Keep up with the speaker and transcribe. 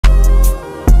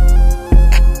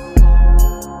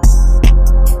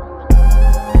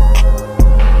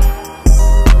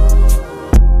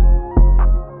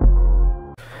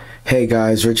Hey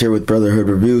guys, Rich here with Brotherhood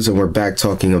Reviews, and we're back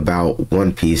talking about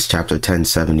One Piece chapter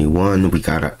 1071. We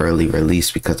got an early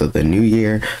release because of the new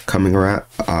year coming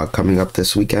up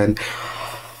this weekend.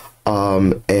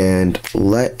 And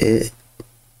let's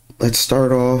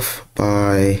start off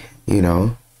by,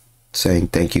 saying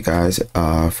thank you guys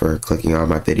for clicking on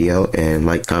my video, and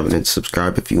like, comment, and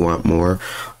subscribe if you want more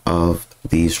of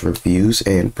these reviews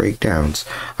and breakdowns.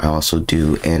 I also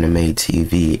do anime,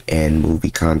 TV, and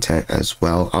movie content as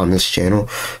well on this channel,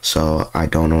 so I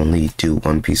don't only do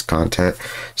One Piece content,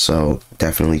 so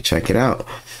definitely check it out.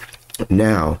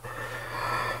 Now,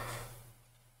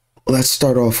 let's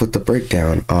start off with the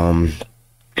breakdown.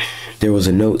 There was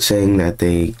a note saying that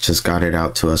they just got it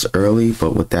out to us early,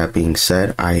 but with that being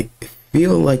said, I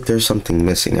feel like there's something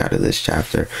missing out of this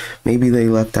chapter. Maybe they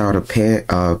left out a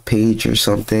page or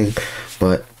something,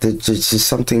 but there's just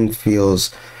something feels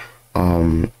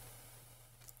wrong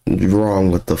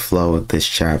with the flow of this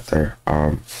chapter.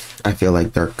 I feel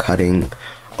like they're cutting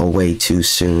away too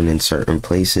soon in certain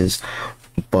places,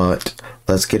 but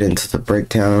let's get into the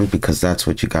breakdown because that's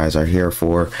what you guys are here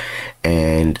for.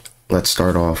 And let's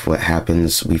start off what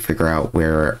happens. We figure out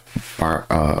where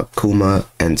Kuma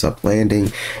ends up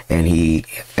landing, and he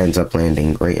ends up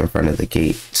landing right in front of the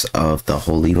gates of the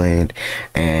Holy Land,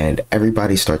 and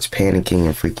everybody starts panicking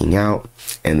and freaking out.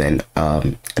 And then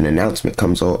an announcement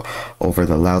comes over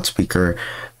the loudspeaker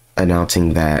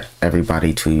announcing that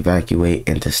everybody to evacuate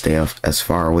and to stay as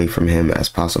far away from him as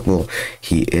possible.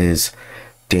 He is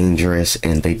dangerous,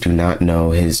 and they do not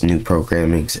know his new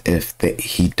programmings if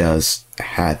he does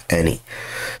have any.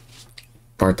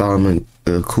 Bartholomew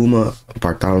Kuma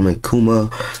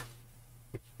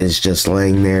is just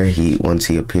laying there once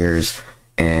he appears,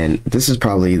 and this is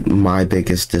probably my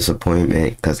biggest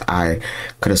disappointment because I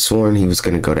could have sworn he was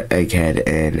going to go to Egghead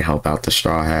and help out the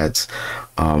Straw Hats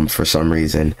for some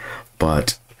reason,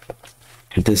 but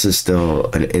this is still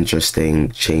an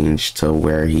interesting change to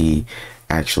where he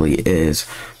actually is.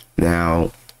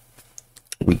 Now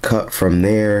we cut from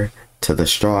there to the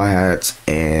Straw Hats,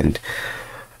 and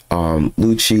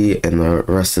Lucci and the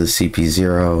rest of the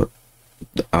CP0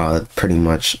 pretty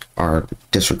much are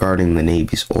disregarding the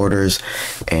Navy's orders,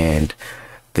 and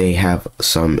they have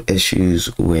some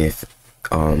issues with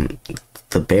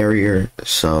the barrier,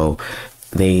 so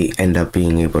they end up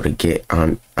being able to get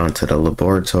onto the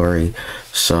laboratory.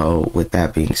 So with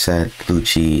that being said,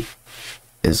 Lucci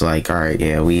is like, all right,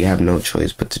 yeah, we have no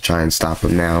choice but to try and stop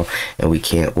him now, and we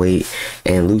can't wait.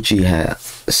 And Lucci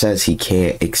says he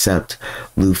can't accept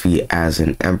Luffy as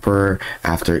an emperor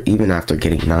even after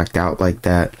getting knocked out like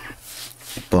that.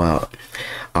 But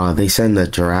they send the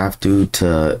giraffe dude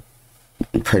to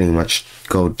pretty much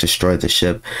go destroy the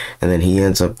ship, and then he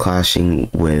ends up clashing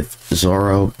with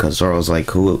Zoro because Zoro's like,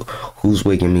 who's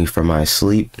waking me from my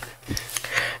sleep?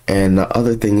 And the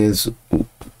other thing is,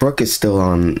 Brook is still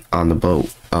on the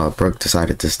boat. Brook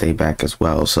decided to stay back as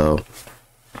well, so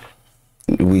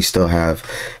we still have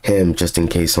him just in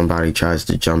case somebody tries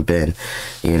to jump in,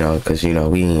 because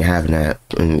we ain't having that.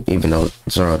 And even though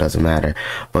Zoro doesn't matter,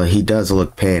 but he does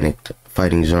look panicked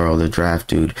fighting Zoro, the draft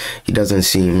dude. He doesn't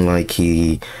seem like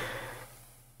he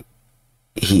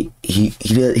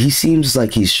seems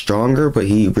like he's stronger, but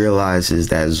he realizes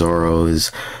that Zoro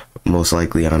is most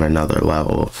likely on another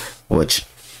level, which,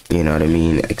 you know what I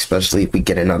mean, especially if we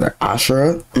get another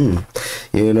Ashura,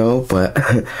 but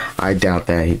I doubt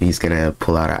that he's gonna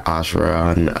pull out an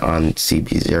Ashura on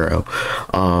CP0.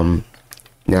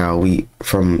 Now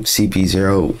from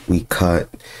CP0 we cut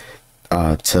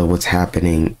to what's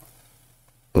happening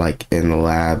like in the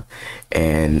lab,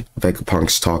 and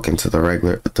Vegapunk's talking to the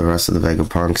rest of the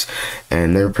Vegapunks,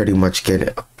 and they're pretty much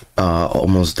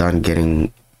almost done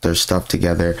getting their stuff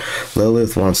together.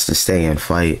 Lilith wants to stay and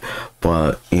fight,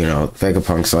 but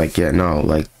Vegapunk's like, yeah, no,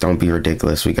 like, don't be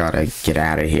ridiculous, we gotta get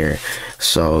out of here.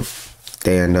 So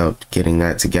they end up getting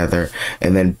that together,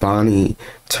 and then Bonnie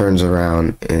turns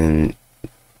around and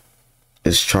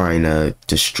is trying to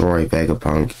destroy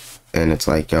Vegapunk, and it's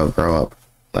like, yo, grow up.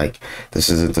 Like, this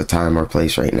isn't the time or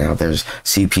place right now. There's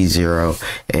CP0,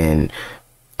 and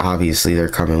obviously they're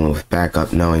coming with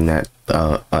backup, knowing that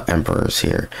Emperor's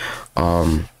here.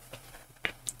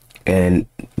 And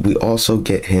we also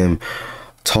get him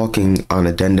talking on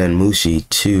a Denden Mushi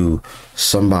to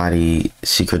somebody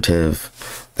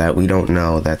secretive that we don't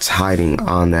know that's hiding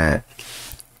on that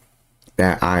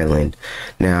island.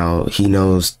 Now he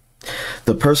knows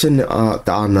the person on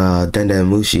the Denden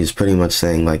Mushi is pretty much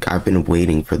saying, like, I've been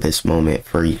waiting for this moment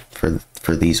for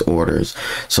for these orders.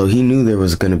 So he knew there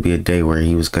was going to be a day where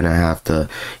he was going to have to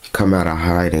come out of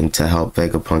hiding to help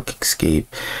Vegapunk escape.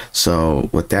 So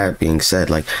with that being said,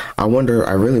 like, I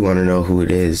really want to know who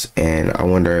it is, and I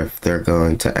wonder if they're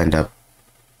going to end up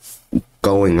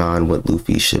going on with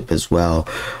Luffy's ship as well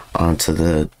onto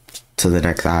the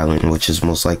next island, which is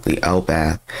most likely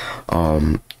Elbath,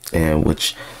 and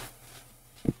which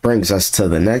brings us to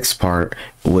the next part,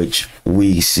 which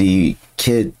we see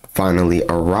Kid finally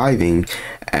arriving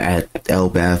at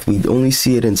Elbath. We only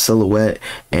see it in silhouette,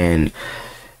 and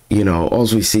you know, all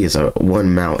we see is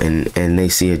one mountain, and they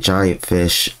see a giant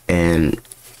fish, and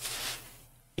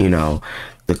you know,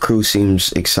 the crew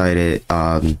seems excited,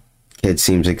 Kid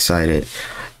seems excited,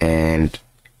 and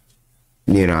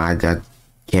you know, I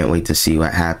can't wait to see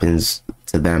what happens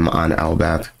to them on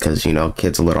Elbath, because you know,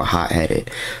 Kid's a little hot-headed,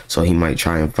 so he might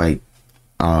try and fight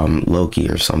Loki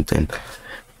or something.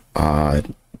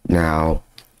 Now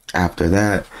after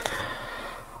that,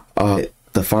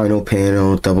 the final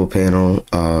panel, double panel,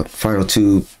 final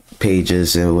 2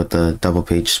 pages with the double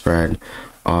page spread,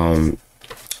 and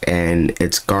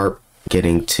it's Garp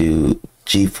getting to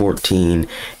G14,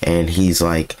 and he's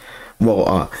like,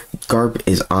 well, Garp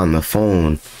is on the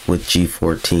phone with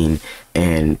G14,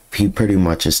 and he pretty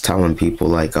much is telling people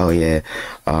like, oh yeah,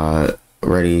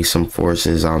 ready some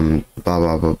forces, blah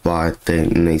blah blah blah.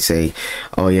 And they say,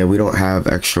 oh yeah, we don't have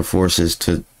extra forces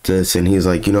to this, and he's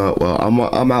like, you know what, well,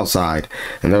 I'm outside.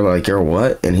 And they're like, you're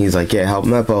what? And he's like, yeah,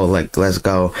 Helmeppo, like, let's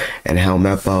go. And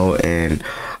Helmeppo and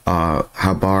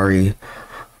Habari,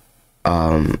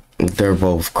 they're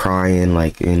both crying,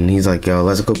 like, and he's like, yo,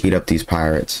 let's go beat up these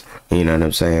pirates. You know what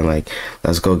I'm saying? Like,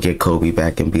 let's go get Kobe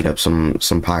back and beat up some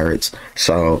pirates.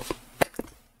 So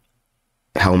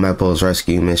Helmeppo's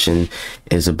rescue mission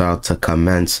is about to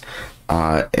commence,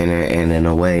 and in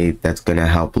a way that's gonna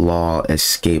help Law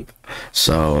escape.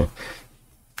 So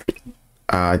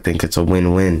I think it's a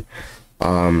win-win.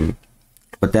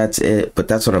 But that's it. But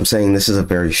that's what I'm saying. This is a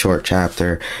very short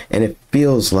chapter, and it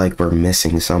feels like we're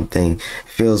missing something. It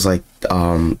feels like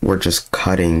we're just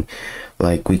cutting,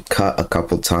 like we cut a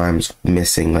couple times,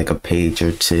 missing like a page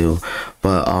or 2.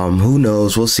 But who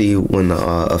knows? We'll see when the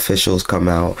officials come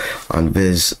out on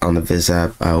the Viz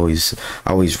app. I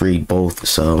always read both.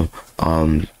 So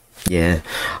yeah,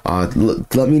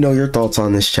 let me know your thoughts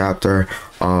on this chapter.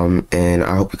 And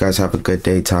I hope you guys have a good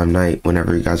day, time, night,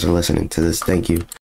 whenever you guys are listening to this. Thank you.